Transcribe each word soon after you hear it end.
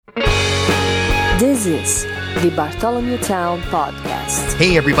This is the Bartholomew Town Podcast.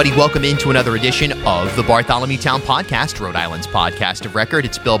 Hey everybody, welcome into another edition of the Bartholomew Town Podcast, Rhode Island's podcast of record.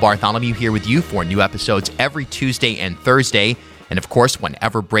 It's Bill Bartholomew here with you for new episodes every Tuesday and Thursday, and of course,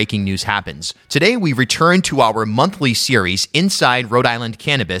 whenever breaking news happens. Today, we return to our monthly series, Inside Rhode Island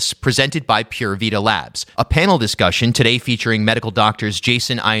Cannabis, presented by PureVita Labs. A panel discussion today featuring medical doctors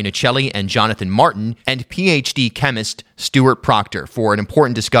Jason Iannicelli and Jonathan Martin, and PhD chemist Stuart Proctor for an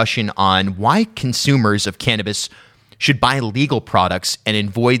important discussion on why consumers of cannabis should buy legal products and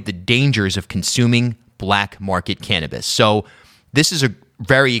avoid the dangers of consuming black market cannabis. So this is a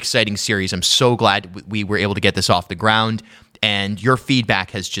very exciting series. I'm so glad we were able to get this off the ground. And your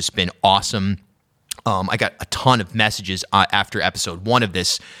feedback has just been awesome. I got a ton of messages after episode 1 of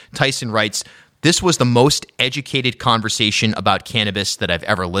this. Tyson writes, "This was the most educated conversation about cannabis that I've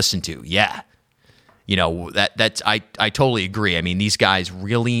ever listened to." Yeah. You know, I totally agree. I mean, these guys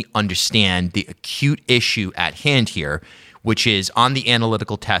really understand the acute issue at hand here, which is on the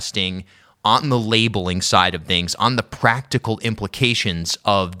analytical testing, on the labeling side of things, on the practical implications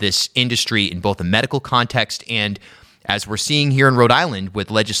of this industry in both a medical context and, as we're seeing here in Rhode Island with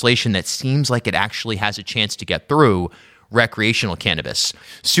legislation that seems like it actually has a chance to get through, recreational cannabis.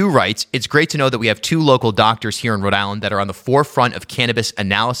 Sue writes, "It's great to know that we have 2 local doctors here in Rhode Island that are on the forefront of cannabis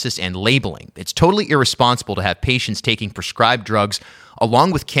analysis and labeling. It's totally irresponsible to have patients taking prescribed drugs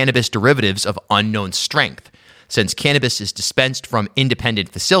along with cannabis derivatives of unknown strength. Since cannabis is dispensed from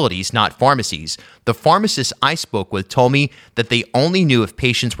independent facilities, not pharmacies, the pharmacists I spoke with told me that they only knew if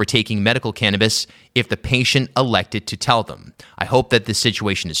patients were taking medical cannabis if the patient elected to tell them. I hope that this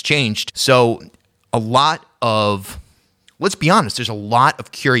situation has changed." So let's be honest, there's a lot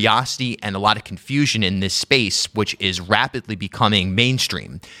of curiosity and a lot of confusion in this space, which is rapidly becoming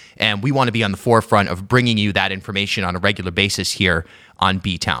mainstream. And we want to be on the forefront of bringing you that information on a regular basis here on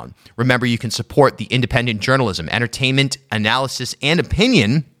B-Town. Remember, you can support the independent journalism, entertainment, analysis, and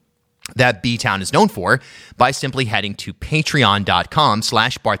opinion that B-Town is known for by simply heading to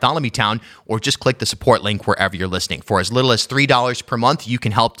patreon.com/BartholomewTown or just click the support link wherever you're listening. For as little as $3 per month, you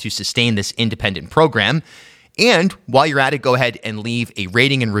can help to sustain this independent program. And while you're at it, go ahead and leave a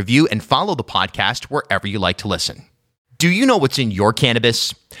rating and review and follow the podcast wherever you like to listen. Do you know what's in your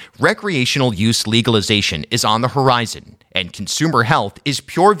cannabis? Recreational use legalization is on the horizon, and consumer health is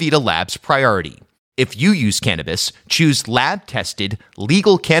PureVita Labs' priority. If you use cannabis, choose lab-tested,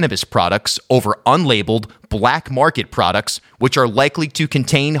 legal cannabis products over unlabeled, black market products, which are likely to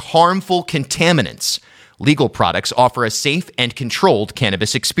contain harmful contaminants. Legal products offer a safe and controlled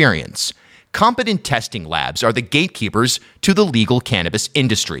cannabis experience. Competent testing labs are the gatekeepers to the legal cannabis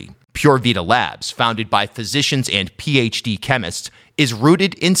industry. PureVita Labs, founded by physicians and PhD chemists, is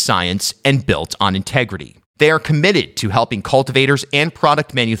rooted in science and built on integrity. They are committed to helping cultivators and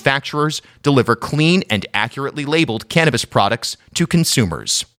product manufacturers deliver clean and accurately labeled cannabis products to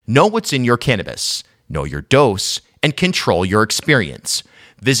consumers. Know what's in your cannabis, know your dose, and control your experience.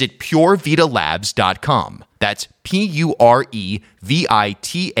 Visit PureVitaLabs.com. That's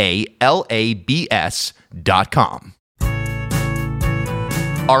PureVitalabs.com.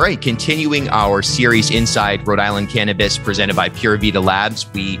 All right, continuing our series Inside Rhode Island Cannabis presented by PureVita Labs,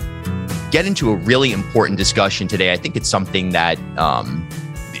 we get into a really important discussion today. I think it's something that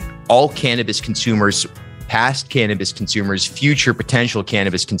all cannabis consumers, past cannabis consumers, future potential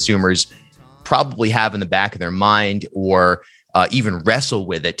cannabis consumers probably have in the back of their mind or even wrestle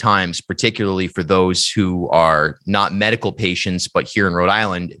with at times, particularly for those who are not medical patients, but here in Rhode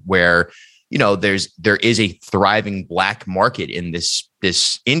Island, where there is a thriving black market in this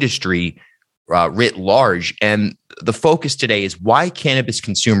industry writ large. And the focus today is why cannabis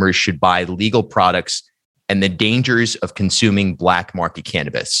consumers should buy legal products and the dangers of consuming black market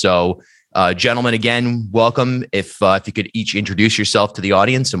cannabis. So, gentlemen, again, welcome. If you could each introduce yourself to the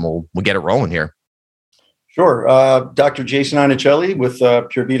audience, and we'll get it rolling here. Sure. Dr. Jason Iannicelli with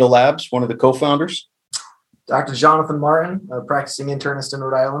PureVita Labs, one of the co-founders. Dr. Jonathan Martin, a practicing internist in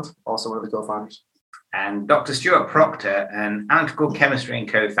Rhode Island, also one of the co-founders. And Dr. Stuart Proctor, an analytical chemistry and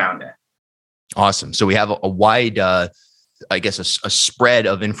co-founder. Awesome. So we have a wide, a spread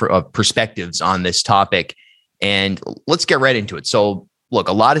of perspectives on this topic. And let's get right into it. So look,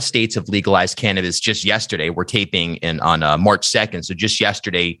 a lot of states have legalized cannabis. Just yesterday, we're taping on March 2nd. So just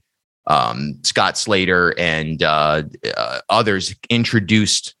yesterday, Scott Slater and others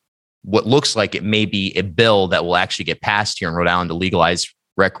introduced what looks like it may be a bill that will actually get passed here in Rhode Island to legalize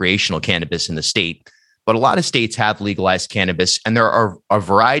recreational cannabis in the state. But a lot of states have legalized cannabis, and there are a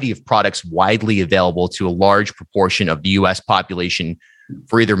variety of products widely available to a large proportion of the U.S. population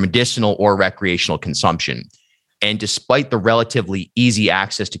for either medicinal or recreational consumption. And despite the relatively easy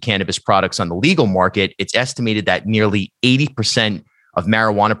access to cannabis products on the legal market, it's estimated that nearly 80% of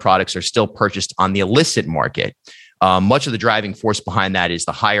marijuana products are still purchased on the illicit market. Much of the driving force behind that is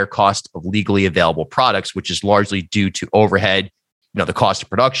the higher cost of legally available products, which is largely due to overhead, the cost of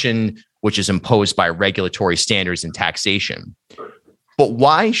production, which is imposed by regulatory standards and taxation. But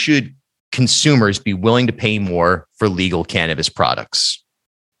why should consumers be willing to pay more for legal cannabis products?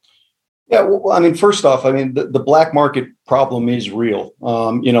 Yeah, well, first off, the black market problem is real.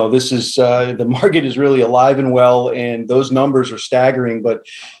 This is the market is really alive and well, and those numbers are staggering. But,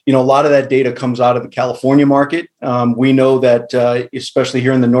 a lot of that data comes out of the California market. We know that, especially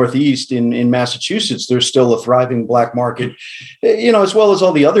here in the Northeast, in Massachusetts, there's still a thriving black market, as well as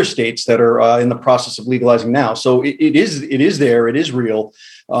all the other states that are in the process of legalizing now. So it is there. It is real.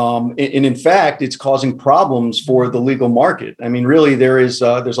 And in fact, it's causing problems for the legal market. Really, there's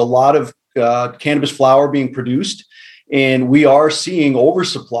a lot of cannabis flower being produced, and we are seeing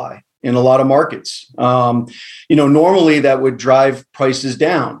oversupply in a lot of markets. Normally that would drive prices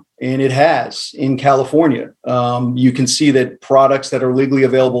down, and it has in California. You can see that products that are legally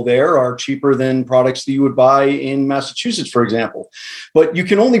available there are cheaper than products that you would buy in Massachusetts, for example. But you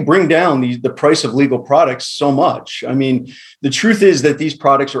can only bring down the price of legal products so much. The truth is that these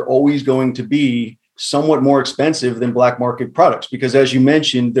products are always going to be somewhat more expensive than black market products because, as you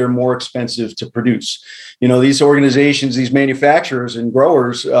mentioned, they're more expensive to produce. These organizations, these manufacturers and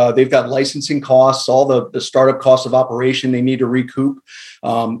growers, they've got licensing costs, all the startup costs of operation they need to recoup.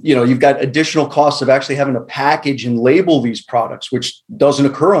 You've got additional costs of actually having to package and label these products, which doesn't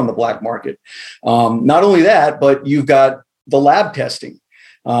occur on the black market. Not only that, but you've got the lab testing.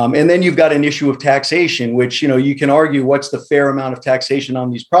 And then you've got an issue of taxation, which, you can argue what's the fair amount of taxation on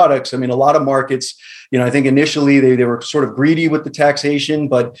these products. A lot of markets, I think initially they were sort of greedy with the taxation.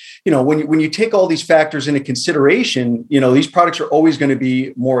 But, when you take all these factors into consideration, these products are always going to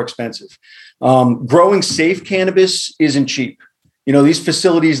be more expensive. Growing safe cannabis isn't cheap. These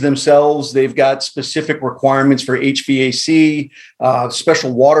facilities themselves, they've got specific requirements for HVAC,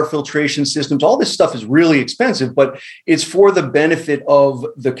 special water filtration systems. All this stuff is really expensive, but it's for the benefit of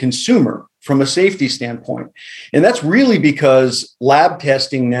the consumer from a safety standpoint. And that's really because lab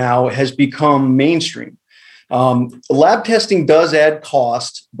testing now has become mainstream. Lab testing does add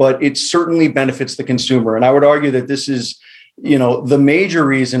cost, but it certainly benefits the consumer. And I would argue that this is, the major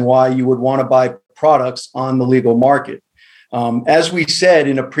reason why you would want to buy products on the legal market. As we said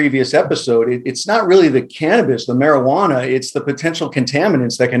in a previous episode, it's not really the cannabis, the marijuana, it's the potential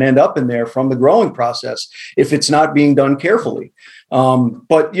contaminants that can end up in there from the growing process if it's not being done carefully.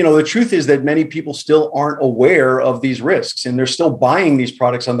 But, the truth is that many people still aren't aware of these risks, and they're still buying these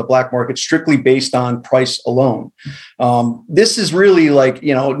products on the black market strictly based on price alone. This is really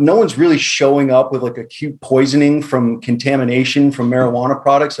no one's really showing up with acute poisoning from contamination from marijuana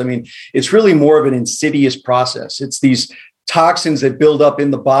products. It's really more of an insidious process. It's these toxins that build up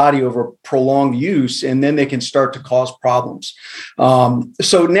in the body over prolonged use, and then they can start to cause problems.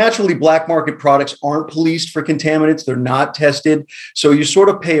 So naturally, black market products aren't policed for contaminants. They're not tested. So you sort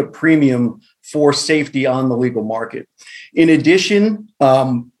of pay a premium for safety on the legal market. In addition,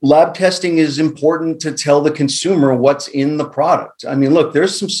 lab testing is important to tell the consumer what's in the product. Look,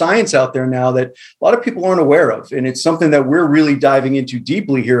 there's some science out there now that a lot of people aren't aware of, and it's something that we're really diving into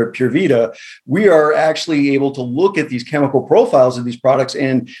deeply here at PureVita. We are actually able to look at these chemical profiles of these products,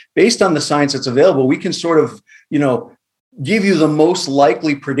 and based on the science that's available, we can sort of, give you the most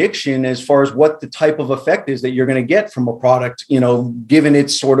likely prediction as far as what the type of effect is that you're going to get from a product, given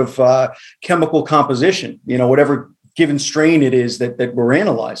its sort of chemical composition, whatever given strain it is that we're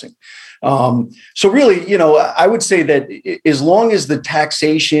analyzing. So really, I would say that as long as the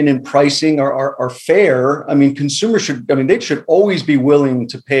taxation and pricing are fair, consumers they should always be willing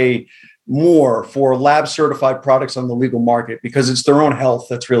to pay more for lab certified products on the legal market because it's their own health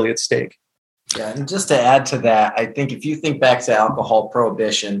that's really at stake. Yeah, and just to add to that, I think if you think back to alcohol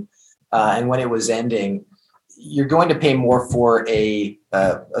prohibition and when it was ending, you're going to pay more for a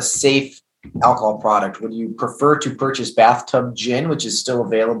safe alcohol product. Would you prefer to purchase bathtub gin, which is still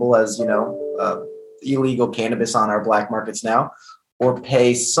available as illegal cannabis on our black markets now, or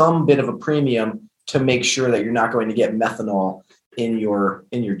pay some bit of a premium to make sure that you're not going to get methanol in your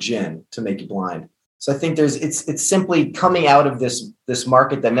gin to make you blind? So I think it's simply coming out of this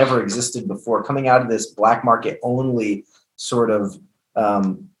market that never existed before, coming out of this black market only sort of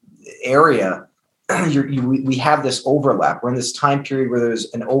area. We have this overlap. We're in this time period where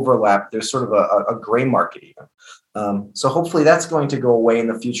there's an overlap. There's sort of a gray market even. So hopefully that's going to go away in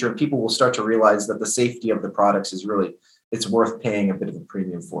the future, and people will start to realize that the safety of the products is really, it's worth paying a bit of a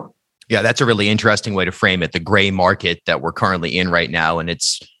premium for. Yeah, that's a really interesting way to frame it, the gray market that we're currently in right now. And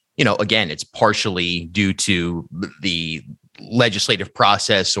it's, again, it's partially due to the legislative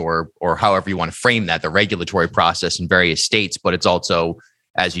process or however you want to frame that, the regulatory process in various states. But it's also,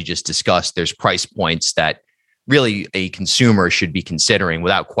 as you just discussed, there's price points that really a consumer should be considering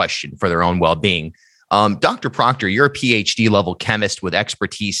without question for their own well-being. Dr. Proctor, you're a PhD level chemist with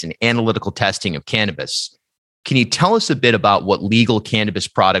expertise in analytical testing of cannabis. Can you tell us a bit about what legal cannabis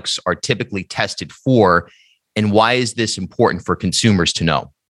products are typically tested for, and why is this important for consumers to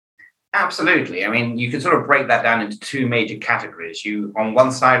know? Absolutely. I mean, you can sort of break that down into two major categories. On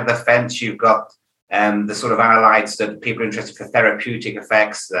one side of the fence, you've got the sort of analytes that people are interested for therapeutic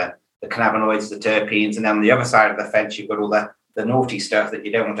effects, the cannabinoids, the terpenes, and then on the other side of the fence, you've got all the naughty stuff that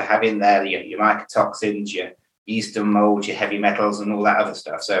you don't want to have in there, your mycotoxins, your yeast and mold, your heavy metals, and all that other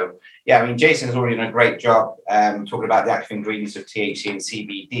stuff. So, yeah, I mean, Jason's already done a great job talking about the active ingredients of THC and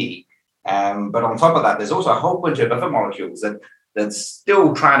CBD. But on top of that, there's also a whole bunch of other molecules that's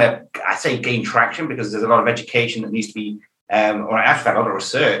still trying to, I say, gain traction, because there's a lot of education that needs to be, or actually a lot of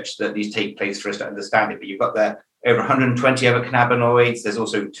research that needs to take place for us to understand it. But you've got over 120 other cannabinoids. There's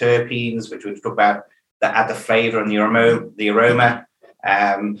also terpenes, which we've talked about, that add the flavor and the aroma.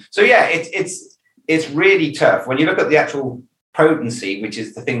 So yeah, it's really tough. When you look at the actual potency, which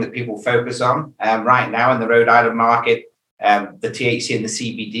is the thing that people focus on right now in the Rhode Island market, the THC and the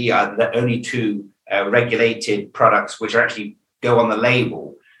CBD are the only two regulated products which are actually go on the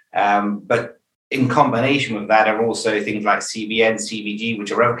label. But in combination with that are also things like CBN, CBG,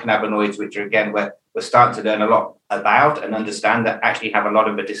 which are other cannabinoids, which are, again, we're starting to learn a lot about and understand that actually have a lot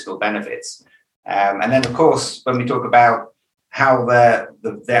of medicinal benefits. And then, of course, when we talk about how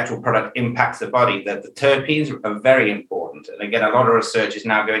the actual product impacts the body, the terpenes are very important. And again, a lot of research is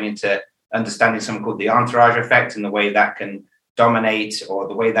now going into understanding something called the entourage effect and the way that can dominate or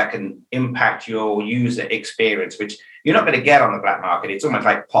the way that can impact your user experience, which you're not going to get on the black market. It's almost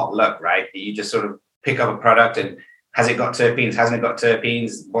like pot luck, right? You just sort of pick up a product and has it got terpenes? Hasn't it got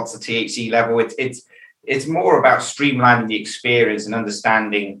terpenes? What's the THC level? It's more about streamlining the experience and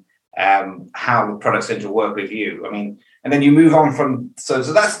understanding how the product's going to work with you. I mean, and then you move on from so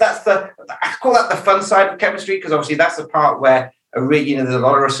that's the, I call that the fun side of chemistry, because obviously that's the part where there's a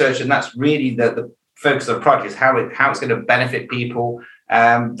lot of research, and that's really the focus of the project, is how it's going to benefit people.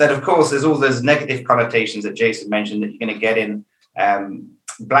 Then of course there's all those negative connotations that Jason mentioned that you're going to get in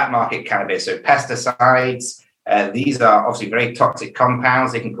black market cannabis. So pesticides, these are obviously very toxic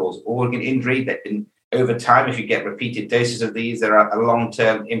compounds. They can cause organ injury. That can, over time, if you get repeated doses of these, there are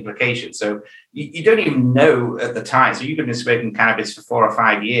long-term implications. So you don't even know at the time. So you could have been smoking cannabis for 4 or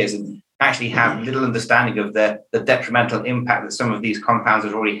 5 years and actually have little understanding of the detrimental impact that some of these compounds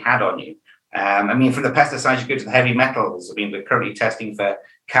have already had on you. I mean, from the pesticides, you go to the heavy metals. I mean, we're currently testing for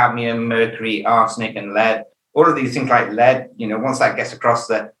cadmium, mercury, arsenic, and lead. All of these things like lead, once that gets across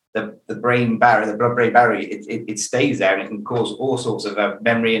the brain barrier, the blood-brain barrier, it stays there, and it can cause all sorts of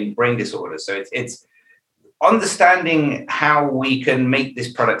memory and brain disorders. So it's understanding how we can make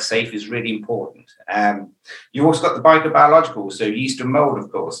this product safe is really important. You've also got the microbiological, so yeast and mold,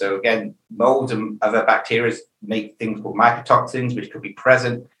 of course. So again, mold and other bacteria make things called mycotoxins, which could be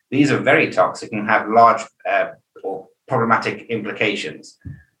present. These are very toxic and have large or problematic implications.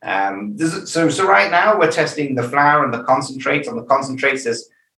 So right now we're testing the flour and the concentrates. On the concentrates,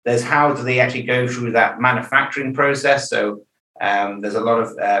 there's how do they actually go through that manufacturing process. So there's a lot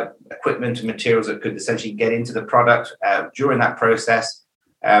of equipment and materials that could essentially get into the product during that process.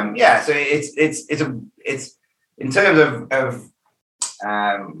 So it's in terms of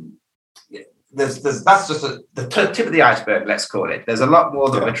that's just the tip of the iceberg, let's call it. There's a lot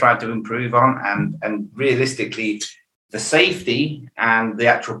more that we're trying to improve on, and realistically, the safety and the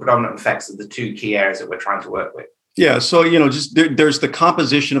actual predominant effects are the two key areas that we're trying to work with. Yeah. So, there's the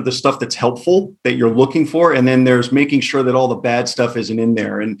composition of the stuff that's helpful that you're looking for. And then there's making sure that all the bad stuff isn't in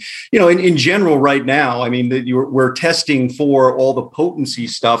there. And, in general right now, I mean, we're testing for all the potency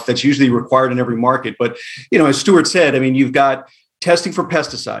stuff that's usually required in every market. But, as Stuart said, I mean, you've got testing for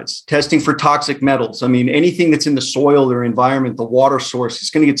pesticides, testing for toxic metals. I mean, anything that's in the soil or environment, the water source, is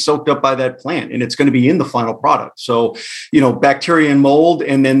going to get soaked up by that plant, and it's going to be in the final product. So, bacteria and mold,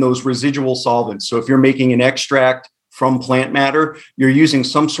 and then those residual solvents. So if you're making an extract from plant matter, you're using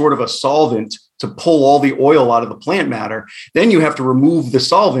some sort of a solvent to pull all the oil out of the plant matter. Then you have to remove the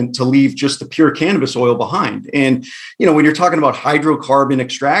solvent to leave just the pure cannabis oil behind. And, when you're talking about hydrocarbon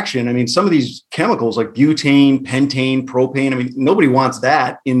extraction, I mean, some of these chemicals like butane, pentane, propane, I mean, nobody wants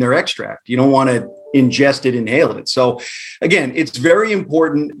that in their extract. You don't want to ingest it, inhale it. So again, it's very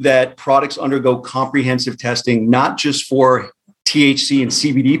important that products undergo comprehensive testing, not just for THC and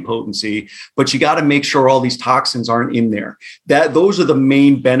CBD potency, but you got to make sure all these toxins aren't in there. Those are the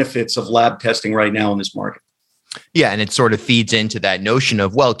main benefits of lab testing right now in this market. Yeah, and it sort of feeds into that notion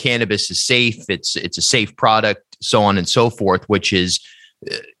of, well, cannabis is safe, it's a safe product, so on and so forth, which is,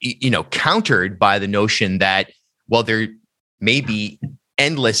 countered by the notion that, well, there may be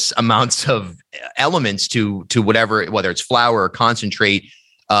endless amounts of elements to whatever, whether it's flower or concentrate,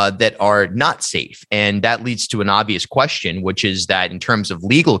 that are not safe. And that leads to an obvious question, which is that in terms of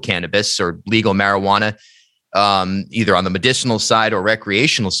legal cannabis or legal marijuana, either on the medicinal side or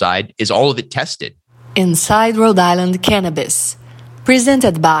recreational side, is all of it tested? Inside Rhode Island Cannabis,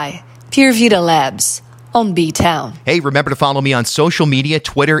 presented by PureVita Labs on B-Town. Hey, remember to follow me on social media,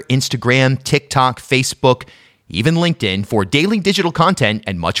 Twitter, Instagram, TikTok, Facebook, even LinkedIn for daily digital content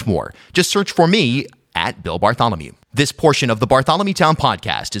and much more. Just search for me at Bill Bartholomew. This portion of the Bartholomew Town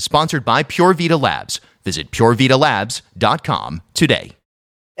podcast is sponsored by PureVita Labs. Visit purevitalabs.com today.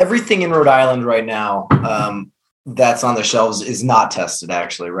 Everything in Rhode Island right now that's on the shelves is not tested,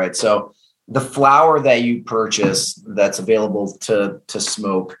 actually, right? So the flower that you purchase that's available to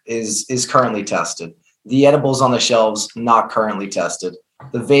smoke is currently tested. The edibles on the shelves, not currently tested.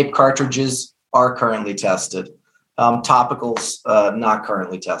 The vape cartridges are currently tested. Topicals, not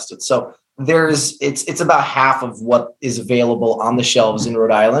currently tested. So it's about half of what is available on the shelves in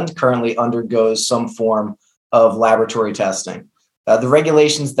Rhode Island currently undergoes some form of laboratory testing. The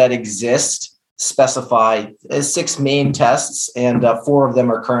regulations that exist specify 6 main tests, and 4 of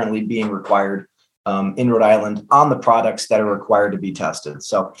them are currently being required in Rhode Island on the products that are required to be tested.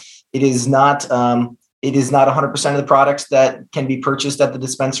 So it is not 100% of the products that can be purchased at the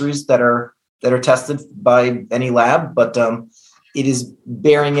dispensaries that are tested by any lab, but it is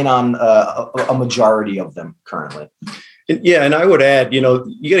bearing in on a majority of them currently. Yeah, and I would add, you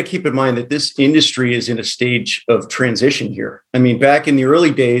got to keep in mind that this industry is in a stage of transition here. I mean, back in the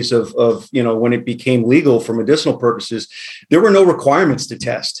early days of when it became legal for medicinal purposes, there were no requirements to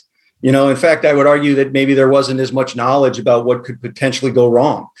test. In fact, I would argue that maybe there wasn't as much knowledge about what could potentially go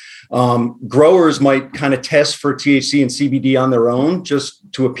wrong. Growers might kind of test for THC and CBD on their own just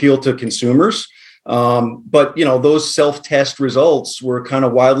to appeal to consumers. But those self-test results were kind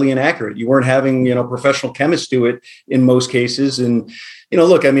of wildly inaccurate. You weren't having, professional chemists do it in most cases. And,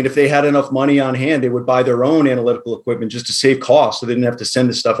 look, I mean, if they had enough money on hand, they would buy their own analytical equipment just to save costs so they didn't have to send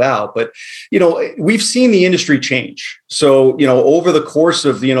this stuff out. But, we've seen the industry change. So, over the course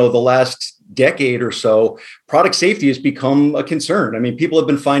of, the last decade or so, product safety has become a concern. I mean, people have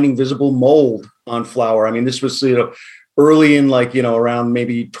been finding visible mold on flower. I mean, this was, early in around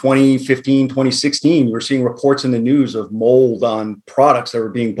maybe 2015, 2016, you were seeing reports in the news of mold on products that were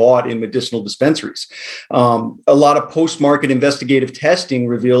being bought in medicinal dispensaries. A lot of post-market investigative testing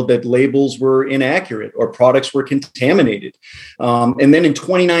revealed that labels were inaccurate or products were contaminated. And then in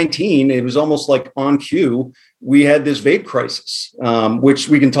 2019, it was almost like on cue, we had this vape crisis, which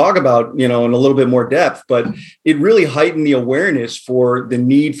we can talk about, in a little bit more depth, but it really heightened the awareness for the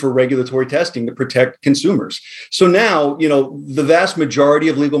need for regulatory testing to protect consumers. So now, the vast majority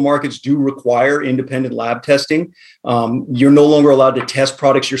of legal markets do require independent lab testing. You're no longer allowed to test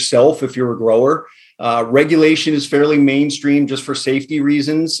products yourself if you're a grower. Regulation is fairly mainstream just for safety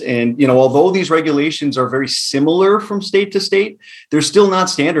reasons. And, although these regulations are very similar from state to state, they're still not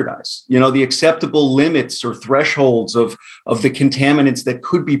standardized. The acceptable limits or thresholds of the contaminants that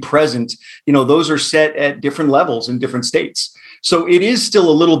could be present, those are set at different levels in different states. So it is still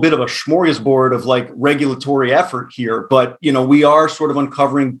a little bit of a smorgasbord of regulatory effort here, but, we are sort of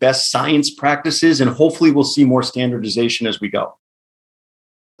uncovering best science practices, and hopefully we'll see more standardization as we go.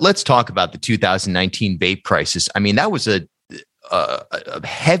 Let's talk about the 2019 vape crisis. I mean, that was a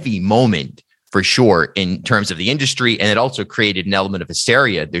heavy moment for sure in terms of the industry, and it also created an element of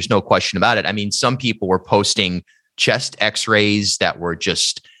hysteria. There's no question about it. I mean, some people were posting chest x-rays that were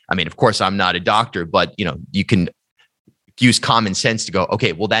just, I mean, of course, I'm not a doctor, but, you can use common sense to go,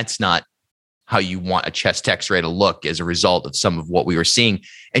 okay, well, that's not how you want a chest x-ray to look as a result of some of what we were seeing.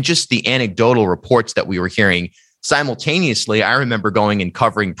 And just the anecdotal reports that we were hearing. Simultaneously, I remember going and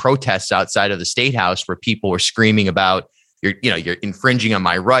covering protests outside of the State House where people were screaming about, you're infringing on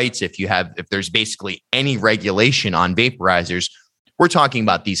my rights. If there's basically any regulation on vaporizers, we're talking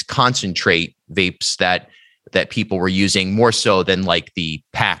about these concentrate vapes that people were using more so than like the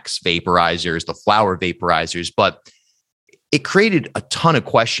PAX vaporizers, the flower vaporizers, but it created a ton of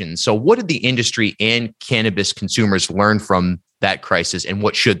questions. So what did the industry and cannabis consumers learn from that crisis, and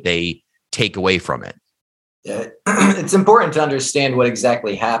what should they take away from it? It's important to understand what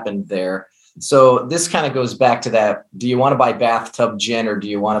exactly happened there. So this kind of goes back to that. Do you want to buy bathtub gin, or do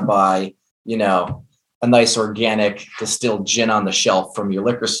you want to buy, a nice organic distilled gin on the shelf from your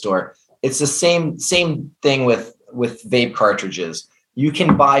liquor store. It's the same thing with vape cartridges. You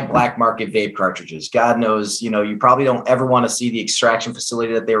can buy black market vape cartridges. God knows, you probably don't ever want to see the extraction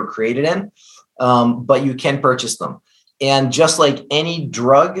facility that they were created in, but you can purchase them. And just like any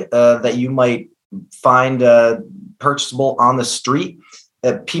drug that you might find purchasable on the street,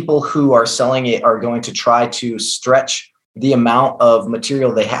 people who are selling it are going to try to stretch the amount of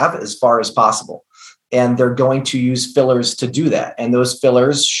material they have as far as possible. And they're going to use fillers to do that. And those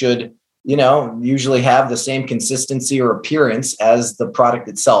fillers should, usually have the same consistency or appearance as the product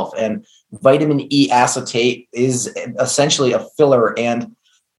itself. And vitamin E acetate is essentially a filler and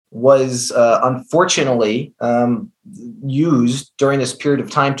was unfortunately used during this period of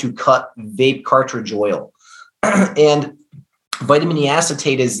time to cut vape cartridge oil. And vitamin E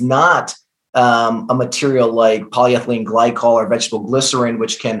acetate is not a material like polyethylene glycol or vegetable glycerin,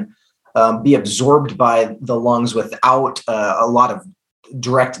 which can be absorbed by the lungs without a lot of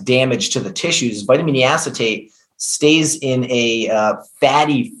direct damage to the tissues. Vitamin E acetate stays in a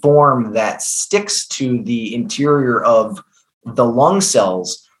fatty form that sticks to the interior of the lung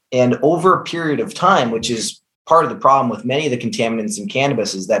cells. And over a period of time, which is part of the problem with many of the contaminants in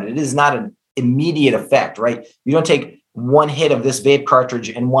cannabis, is that it is not an immediate effect, right? You don't take one hit of this vape cartridge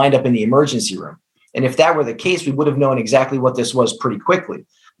and wind up in the emergency room. And if that were the case, we would have known exactly what this was pretty quickly.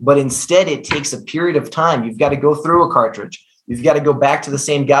 But instead, it takes a period of time. You've got to go through a cartridge. You've got to go back to the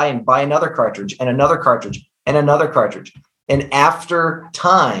same guy and buy another cartridge and another cartridge and another cartridge. And after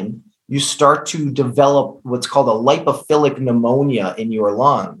time, you start to develop what's called a lipophilic pneumonia in your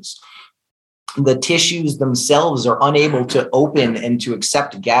lungs. The tissues themselves are unable to open and to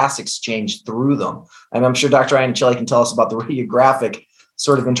accept gas exchange through them. And I'm sure Dr. Iannicelli can tell us about the radiographic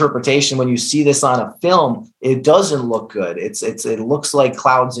sort of interpretation. When you see this on a film, it doesn't look good. It looks like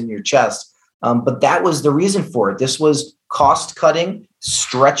clouds in your chest. But that was the reason for it. This was cost cutting,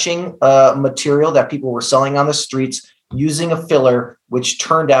 stretching material that people were selling on the streets using a filler, which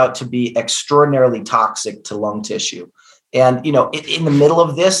turned out to be extraordinarily toxic to lung tissue. And, in the middle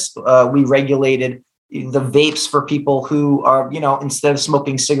of this, we regulated the vapes for people who are, instead of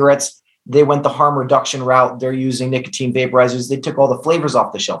smoking cigarettes, they went the harm reduction route. They're using nicotine vaporizers. They took all the flavors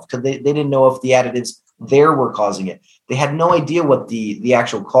off the shelf because they didn't know if the additives there were causing it. They had no idea what the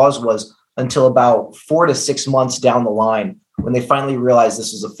actual cause was until about 4 to 6 months down the line when they finally realized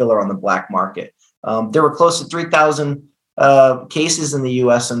this was a filler on the black market. There were close to 3,000 cases in the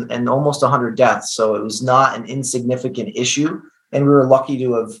U.S. and almost 100 deaths. So it was not an insignificant issue, and we were lucky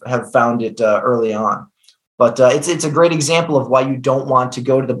to have found it early on. But it's a great example of why you don't want to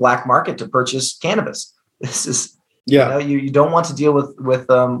go to the black market to purchase cannabis. This is you don't want to deal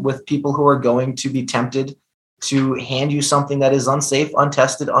with people who are going to be tempted to hand you something that is unsafe,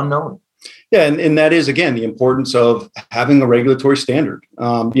 untested, unknown. Yeah, and that is, again, the importance of having a regulatory standard.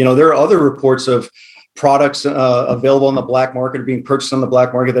 There are other reports of products available on the black market or being purchased on the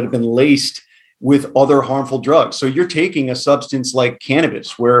black market that have been laced with other harmful drugs. So you're taking a substance like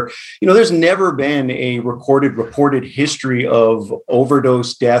cannabis, where, there's never been a reported history of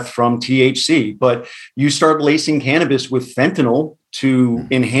overdose death from THC, but you start lacing cannabis with fentanyl to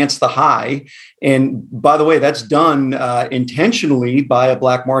enhance the high. And by the way, that's done intentionally by a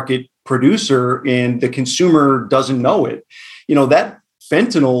black market producer, and the consumer doesn't know it. That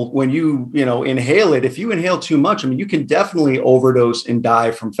fentanyl, when you inhale it, if you inhale too much, you can definitely overdose and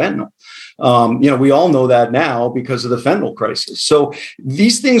die from fentanyl. We all know that now because of the fentanyl crisis. So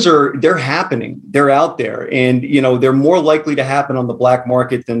these things they're happening, they're out there, and they're more likely to happen on the black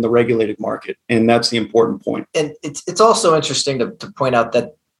market than the regulated market, and that's the important point. And it's also interesting to point out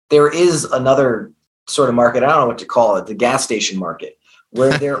that there is another sort of market, I don't know what to call it, the gas station market,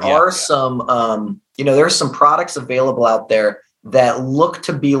 where there are some there are some products available out there that look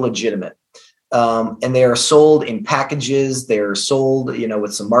to be legitimate. And they are sold in packages. They're sold,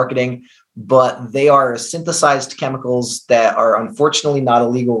 with some marketing, but they are synthesized chemicals that are unfortunately not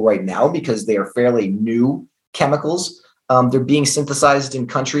illegal right now because they are fairly new chemicals. They're being synthesized in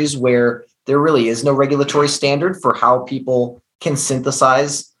countries where there really is no regulatory standard for how people can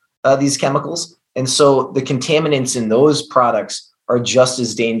synthesize these chemicals. And so the contaminants in those products are just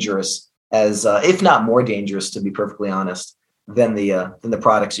as dangerous as, if not more dangerous, to be perfectly honest, than the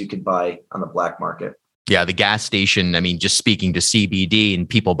products you could buy on the black market. Yeah, the gas station, just speaking to CBD and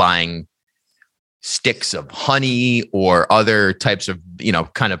people buying sticks of honey or other types of,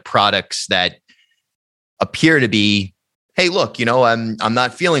 kind of products that appear to be, hey, look, I'm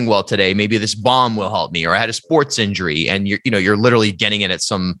not feeling well today. Maybe this balm will help me, or I had a sports injury, and you're literally getting it at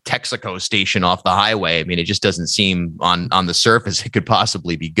some Texaco station off the highway. It just doesn't seem on the surface it could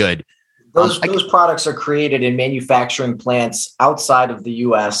possibly be good. Those products are created in manufacturing plants outside of the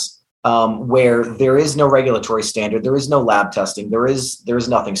U.S. Where there is no regulatory standard, there is no lab testing, there is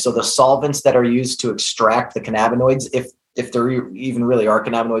nothing. So the solvents that are used to extract the cannabinoids, if there even really are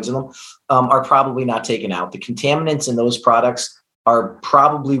cannabinoids in them, are probably not taken out. The contaminants in those products are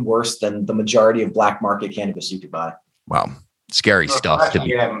probably worse than the majority of black market cannabis you could buy. Wow. Scary stuff. Or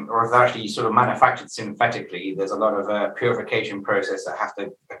if they're actually sort of manufactured synthetically, there's a lot of purification process that have to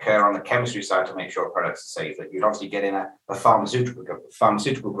occur on the chemistry side to make sure products are safe. That you'd obviously get in a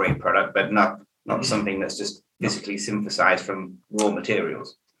pharmaceutical grade product, but not something that's just physically synthesized from raw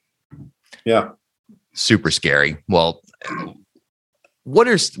materials. Yeah. Super scary. Well, what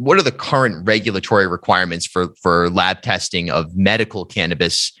are the current regulatory requirements for lab testing of medical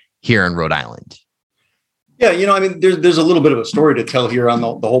cannabis here in Rhode Island? Yeah, there's a little bit of a story to tell here on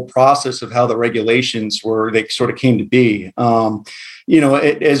the whole process of how the regulations they sort of came to be.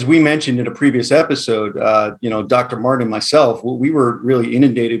 As we mentioned in a previous episode, Dr. Martin and myself, we were really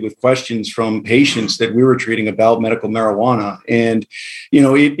inundated with questions from patients that we were treating about medical marijuana. And,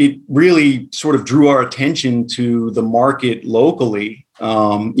 it really sort of drew our attention to the market locally.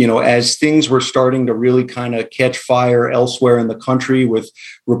 As things were starting to really kind of catch fire elsewhere in the country with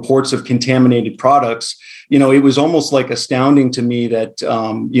reports of contaminated products, it was almost like astounding to me that,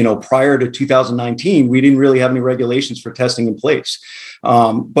 prior to 2019, we didn't really have any regulations for testing in place.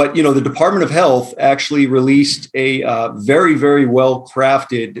 But the Department of Health actually released a very, very well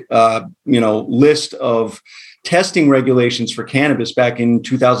crafted, list of testing regulations for cannabis back in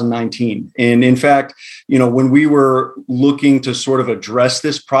 2019. And in fact, when we were looking to sort of address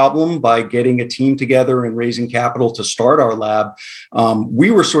this problem by getting a team together and raising capital to start our lab,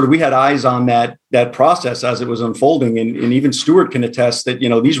 we had eyes on that process as it was unfolding. And even Stuart can attest that,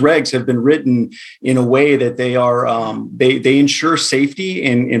 these regs have been written in a way that they are, they ensure safety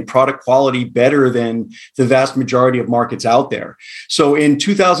and product quality better than the vast majority of markets out there. So in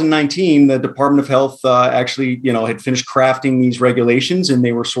 2019, the Department of Health actually, had finished crafting these regulations and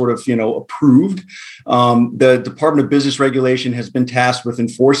they were sort of, approved. The Department of Business Regulation has been tasked with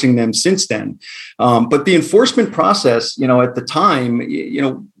enforcing them since then. But the enforcement process, at the time,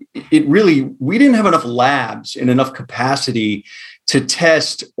 we didn't have enough labs and enough capacity to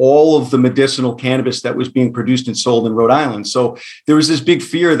test all of the medicinal cannabis that was being produced and sold in Rhode Island. So there was this big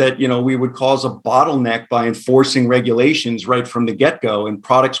fear that, we would cause a bottleneck by enforcing regulations right from the get-go, and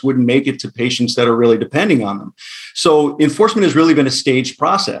products wouldn't make it to patients that are really depending on them. So enforcement has really been a staged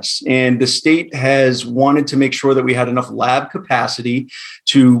process, and the state has wanted to make sure that we had enough lab capacity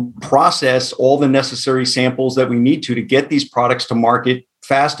to process all the necessary samples that we need to get these products to market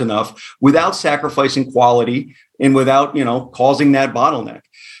fast enough without sacrificing quality and without, causing that bottleneck.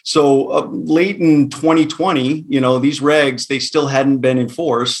 So late in 2020, these regs, they still hadn't been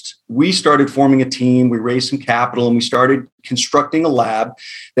enforced. We started forming a team, we raised some capital, and we started constructing a lab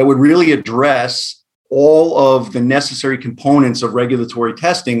that would really address all of the necessary components of regulatory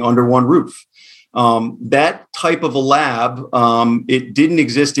testing under one roof. That type of a lab, it didn't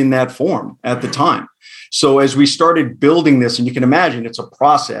exist in that form at the time. So as we started building this, and you can imagine it's a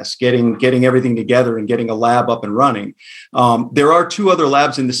process, getting everything together and getting a lab up and running. There are two other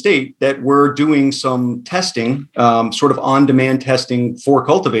labs in the state that were doing some testing, sort of on-demand testing for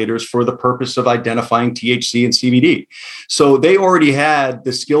cultivators for the purpose of identifying THC and CBD. So they already had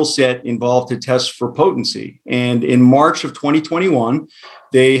the skill set involved to test for potency. And in March of 2021,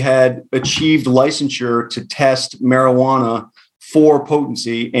 they had achieved licensure to test marijuana for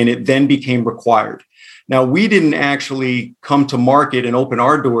potency, and it then became required. Now, we didn't actually come to market and open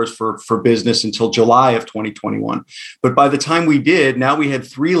our doors for business until July of 2021. But by the time we did, now we had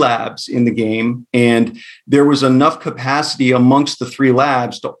 3 labs in the game, and there was enough capacity amongst the 3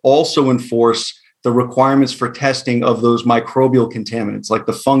 labs to also enforce the requirements for testing of those microbial contaminants like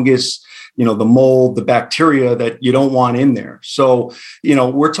the fungus, the mold, the bacteria that you don't want in there. So,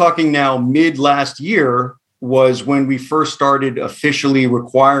 we're talking now mid last year was when we first started officially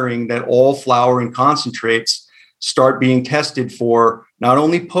requiring that all flower and concentrates start being tested for not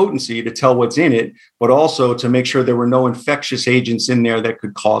only potency to tell what's in it, but also to make sure there were no infectious agents in there that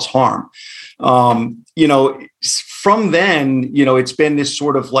could cause harm. From then, it's been this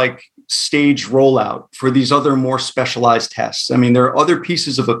sort of like stage rollout for these other more specialized tests. I mean, there are other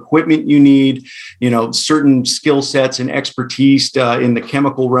pieces of equipment you need, certain skill sets and expertise in the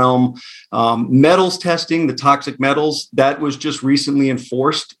chemical realm. Metals testing, the toxic metals, that was just recently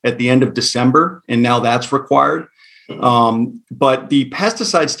enforced at the end of December, and now that's required. But the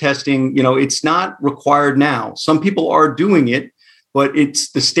pesticides testing, it's not required now. Some people are doing it, but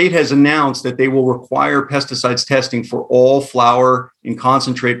the state has announced that they will require pesticides testing for all flower and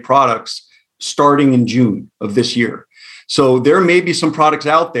concentrate products starting in June of this year. So there may be some products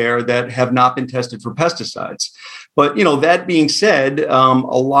out there that have not been tested for pesticides. But, that being said, a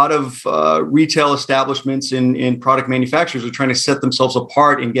lot of retail establishments and product manufacturers are trying to set themselves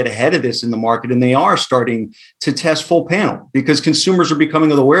apart and get ahead of this in the market. And they are starting to test full panel because consumers are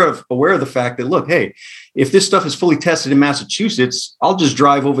becoming aware of the fact that, look, hey, if this stuff is fully tested in Massachusetts, I'll just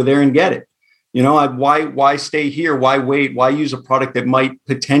drive over there and get it. Why stay here? Why wait? Why use a product that might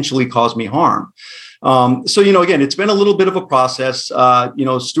potentially cause me harm? So, again, it's been a little bit of a process.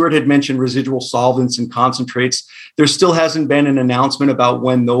 Stuart had mentioned residual solvents and concentrates. There still hasn't been an announcement about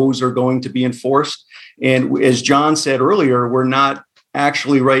when those are going to be enforced. And as John said earlier, we're not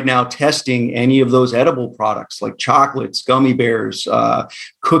actually right now testing any of those edible products like chocolates, gummy bears,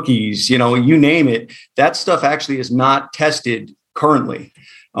 cookies, you name it. That stuff actually is not tested currently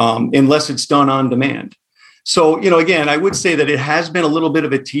unless it's done on demand. So, again, I would say that it has been a little bit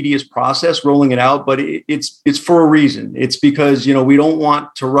of a tedious process rolling it out, but it's for a reason. It's because, we don't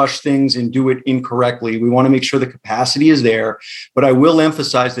want to rush things and do it incorrectly. We want to make sure the capacity is there. But I will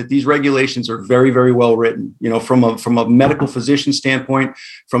emphasize that these regulations are very, very well written. From a medical physician standpoint,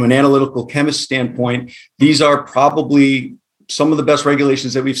 from an analytical chemist standpoint, these are probably some of the best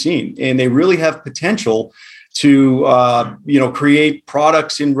regulations that we've seen. And they really have potential to create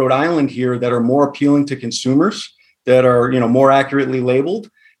products in Rhode Island here that are more appealing to consumers, that are more accurately labeled,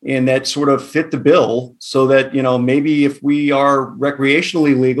 and that sort of fit the bill, so that maybe if we are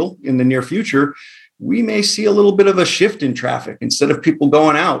recreationally legal in the near future, we may see a little bit of a shift in traffic. Instead of people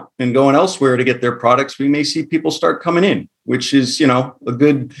going out and going elsewhere to get their products, we may see people start coming in, which is a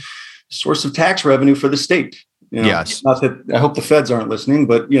good source of tax revenue for the state. Yes. Not that I hope the feds aren't listening,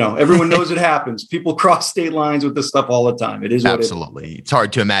 but everyone knows it happens. People cross state lines with this stuff all the time. It is absolutely. It's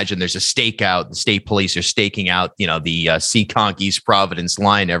hard to imagine there's a stakeout. The state police are staking out, the Seekonk East Providence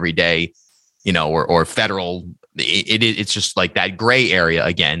line every day, or federal. It's just like that gray area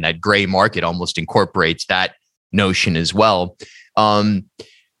again. That gray market almost incorporates that notion as well.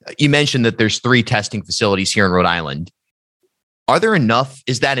 You mentioned that there's 3 testing facilities here in Rhode Island. Are there enough?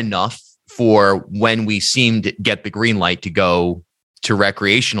 Is that enough for when we seem to get the green light to go to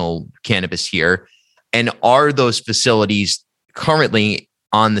recreational cannabis here? And are those facilities currently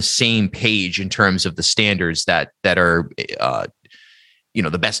on the same page in terms of the standards that are,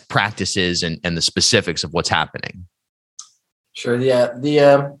 the best practices and the specifics of what's happening? Sure. Yeah.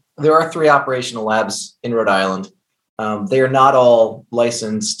 There are 3 operational labs in Rhode Island. They are not all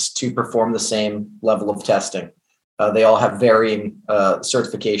licensed to perform the same level of testing. They all have varying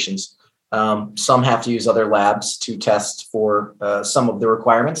certifications. Some have to use other labs to test for some of the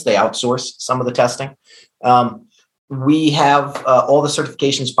requirements. They outsource some of the testing. We have all the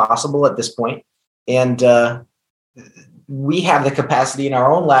certifications possible at this point, and we have the capacity in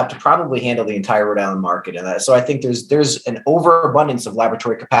our own lab to probably handle the entire Rhode Island market. And so I think there's an overabundance of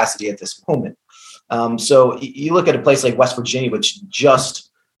laboratory capacity at this moment. So you look at a place like West Virginia, which just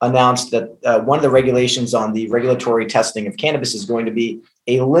announced that one of the regulations on the regulatory testing of cannabis is going to be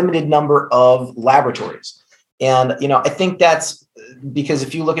a limited number of laboratories. And, I think that's because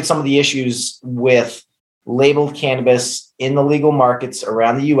if you look at some of the issues with labeled cannabis in the legal markets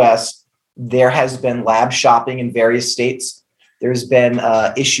around the US, there has been lab shopping in various states. There's been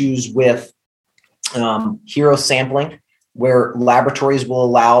issues with hero sampling, where laboratories will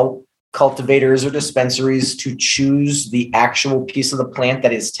allow cultivators or dispensaries to choose the actual piece of the plant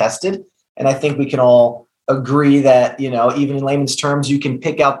that is tested. And I think we can all agree that, even in layman's terms, you can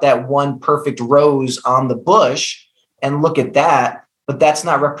pick out that one perfect rose on the bush and look at that, but that's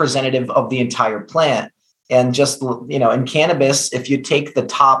not representative of the entire plant. And just, in cannabis, if you take the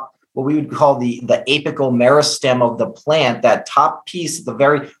top, what we would call the apical meristem of the plant, that top piece,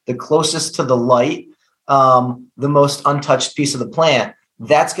 the closest to the light, the most untouched piece of the plant,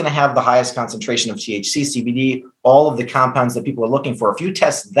 that's going to have the highest concentration of THC, CBD, all of the compounds that people are looking for. If you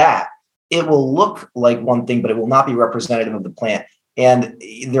test that, it will look like one thing, but it will not be representative of the plant. And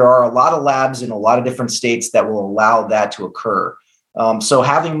there are a lot of labs in a lot of different states that will allow that to occur. So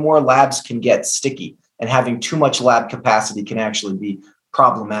having more labs can get sticky, and having too much lab capacity can actually be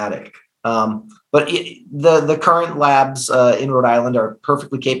problematic. But the current labs in Rhode Island are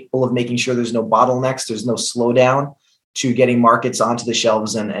perfectly capable of making sure there's no bottlenecks, there's no slowdown to getting markets onto the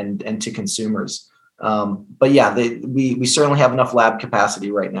shelves and to consumers. But yeah, we certainly have enough lab capacity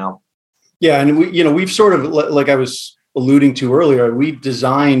right now. Yeah, and we've sort of, like I was alluding to earlier, we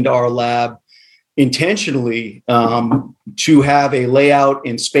designed our lab intentionally to have a layout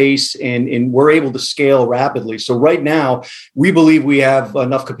in space, and we're able to scale rapidly. So right now, we believe we have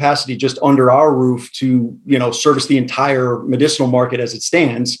enough capacity just under our roof to, service the entire medicinal market as it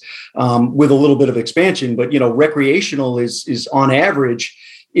stands, with a little bit of expansion. But, recreational is on average,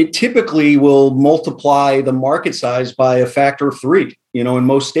 it typically will multiply the market size by a factor of 3, in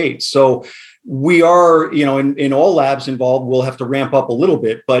most states. So we are, in all labs involved, we'll have to ramp up a little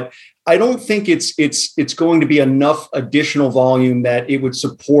bit, but I don't think it's going to be enough additional volume that it would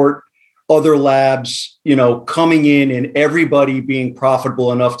support other labs, coming in and everybody being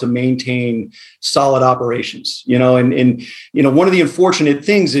profitable enough to maintain solid operations, and one of the unfortunate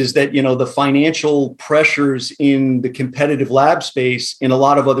things is that, the financial pressures in the competitive lab space in a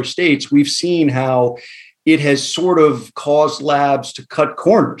lot of other states, we've seen how it has sort of caused labs to cut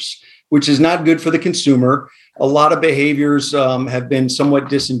corners, which is not good for the consumer. A lot of behaviors have been somewhat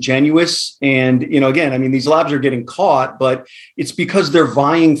disingenuous. And, again, these labs are getting caught, but it's because they're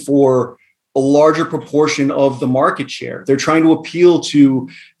vying for a larger proportion of the market share. They're trying to appeal to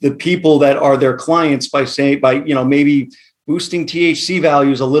the people that are their clients by maybe boosting THC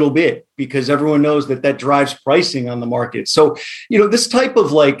values a little bit, because everyone knows that drives pricing on the market. So, this type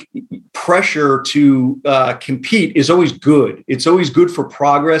of pressure to compete is always good. It's always good for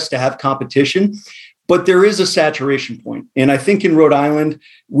progress to have competition, but there is a saturation point. And I think in Rhode Island,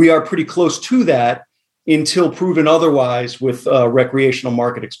 we are pretty close to that until proven otherwise with recreational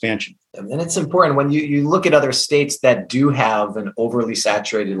market expansion. And it's important when you look at other states that do have an overly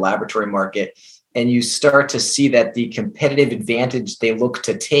saturated laboratory market, and you start to see that the competitive advantage they look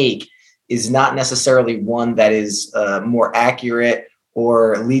to take is not necessarily one that is more accurate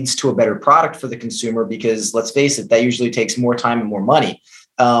or leads to a better product for the consumer, because let's face it, that usually takes more time and more money.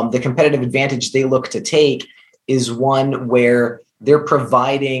 The competitive advantage they look to take is one where they're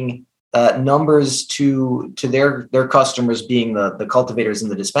providing numbers to their customers, being the cultivators and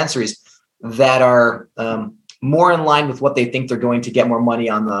the dispensaries, that are more in line with what they think they're going to get more money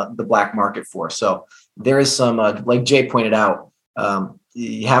on the black market for. So there is some, like Jay pointed out,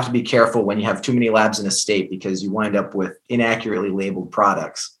 you have to be careful when you have too many labs in a state, because you wind up with inaccurately labeled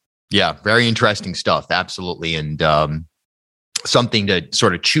products. Yeah, very interesting stuff. Absolutely. And something to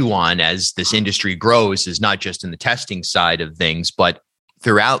sort of chew on as this industry grows, is not just in the testing side of things, but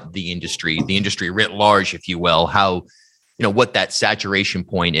throughout the industry writ large, if you will, how, what that saturation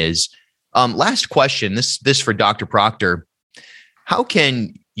point is. Last question, this for Dr. Proctor. How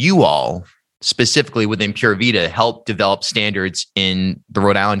can you all, specifically within PureVita, help develop standards in the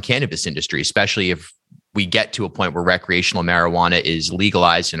Rhode Island cannabis industry, especially if we get to a point where recreational marijuana is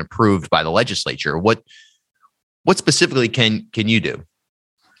legalized and approved by the legislature? What specifically can you do?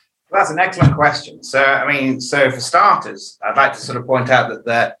 Well, that's an excellent question. So for starters, I'd like to sort of point out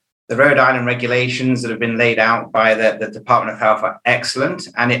that the Rhode Island regulations that have been laid out by the Department of Health are excellent,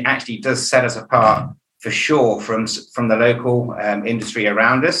 and it actually does set us apart for sure from the local industry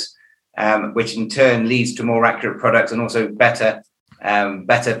around us, which in turn leads to more accurate products and also better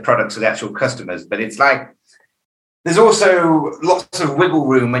products for the actual customers. But it's like there's also lots of wiggle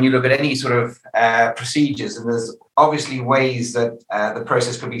room when you look at any sort of procedures, and there's obviously ways that the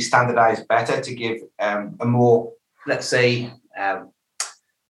process could be standardized better to give a more, let's say,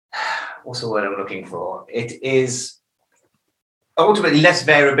 what's the word I'm looking for? It is ultimately less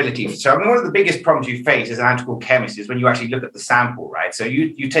variability. So one of the biggest problems you face as an analytical chemist is when you actually look at the sample, right? So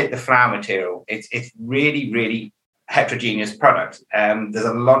you take the flower material, it's really, really heterogeneous product. There's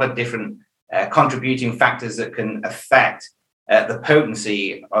a lot of different contributing factors that can affect the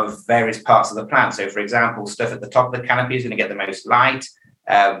potency of various parts of the plant. So, for example, stuff at the top of the canopy is going to get the most light.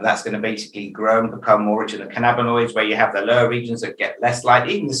 That's going to basically grow and become more rich in the cannabinoids, where you have the lower regions that get less light.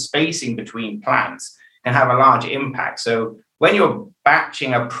 Even the spacing between plants can have a large impact. So when you're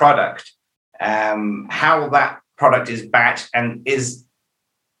batching a product, how that product is batched, and is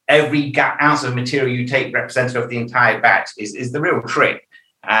every ounce of material you take representative of the entire batch is the real trick.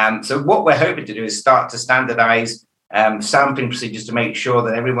 So what we're hoping to do is start to standardize sampling procedures to make sure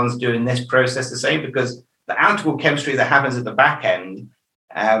that everyone's doing this process the same, because the analytical chemistry that happens at the back end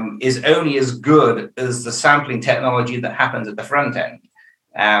is only as good as the sampling technology that happens at the front end.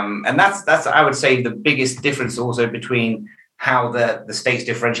 And that's I would say, the biggest difference also between how the states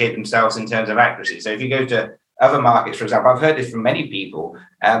differentiate themselves in terms of accuracy. So if you go to other markets, for example, I've heard this from many people,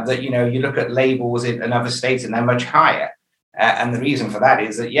 that, you look at labels in other states and they're much higher. And the reason for that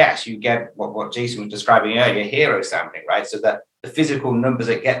is that, yes, you get what Jason was describing earlier, hero sampling, right? So that the physical numbers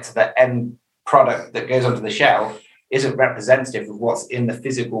that get to the end product that goes onto the shelf isn't representative of what's in the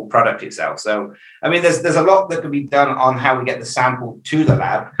physical product itself. So, I mean, there's a lot that can be done on how we get the sample to the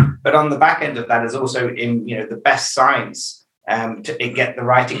lab. But on the back end of that is also in the best science to get the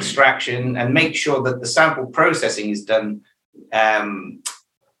right extraction and make sure that the sample processing is done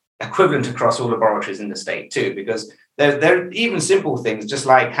equivalent across all laboratories in the state too, because there are even simple things, just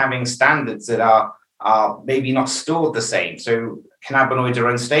like having standards that are maybe not stored the same. So cannabinoids are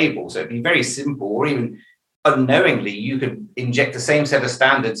unstable. So it'd be very simple, or even unknowingly, you could inject the same set of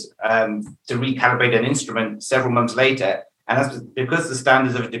standards to recalibrate an instrument several months later. And that's because the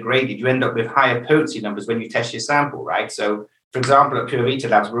standards have degraded, you end up with higher potency numbers when you test your sample, right? So, for example, at PureVita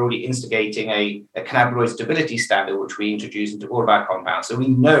Labs, we're already instigating a cannabinoid stability standard, which we introduce into all of our compounds. So we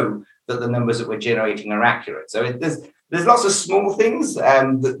know that the numbers that we're generating are accurate. So there's lots of small things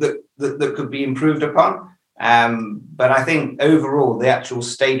that could be improved upon. But I think overall, the actual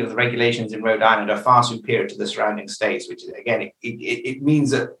state of the regulations in Rhode Island are far superior to the surrounding states, which again, it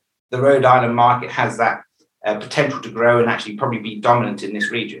means that the Rhode Island market has that potential to grow and actually probably be dominant in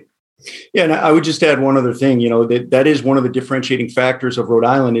this region. Yeah, and I would just add one other thing. That is one of the differentiating factors of Rhode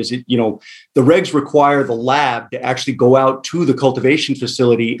Island is the regs require the lab to actually go out to the cultivation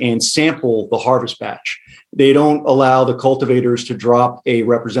facility and sample the harvest batch. They don't allow the cultivators to drop a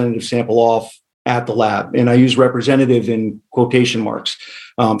representative sample off at the lab. And I use representative in quotation marks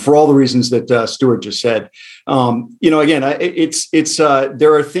for all the reasons that Stuart just said. Again,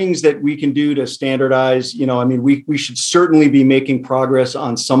 there are things that we can do to standardize. We should certainly be making progress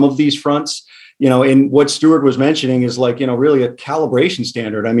on some of these fronts. And what Stuart was mentioning is really a calibration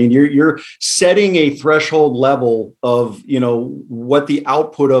standard. I mean, you're setting a threshold level of, what the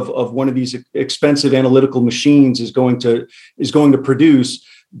output of one of these expensive analytical machines is going to produce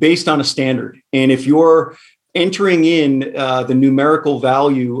based on a standard. And if you're entering in the numerical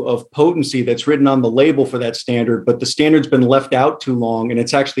value of potency that's written on the label for that standard, but the standard's been left out too long and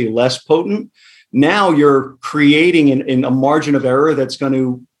it's actually less potent, now you're creating a margin of error that's going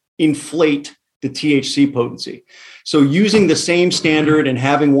to inflate the THC potency. So using the same standard and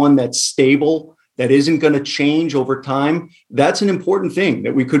having one that's stable, that isn't going to change over time, that's an important thing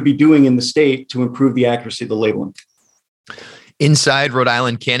that we could be doing in the state to improve the accuracy of the labeling. Inside Rhode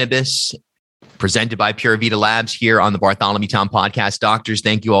Island Cannabis, presented by PureVita Labs here on the Bartholomew Town Podcast. Doctors,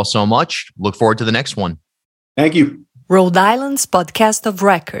 thank you all so much. Look forward to the next one. Thank you. Rhode Island's podcast of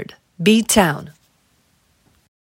record, B-Town.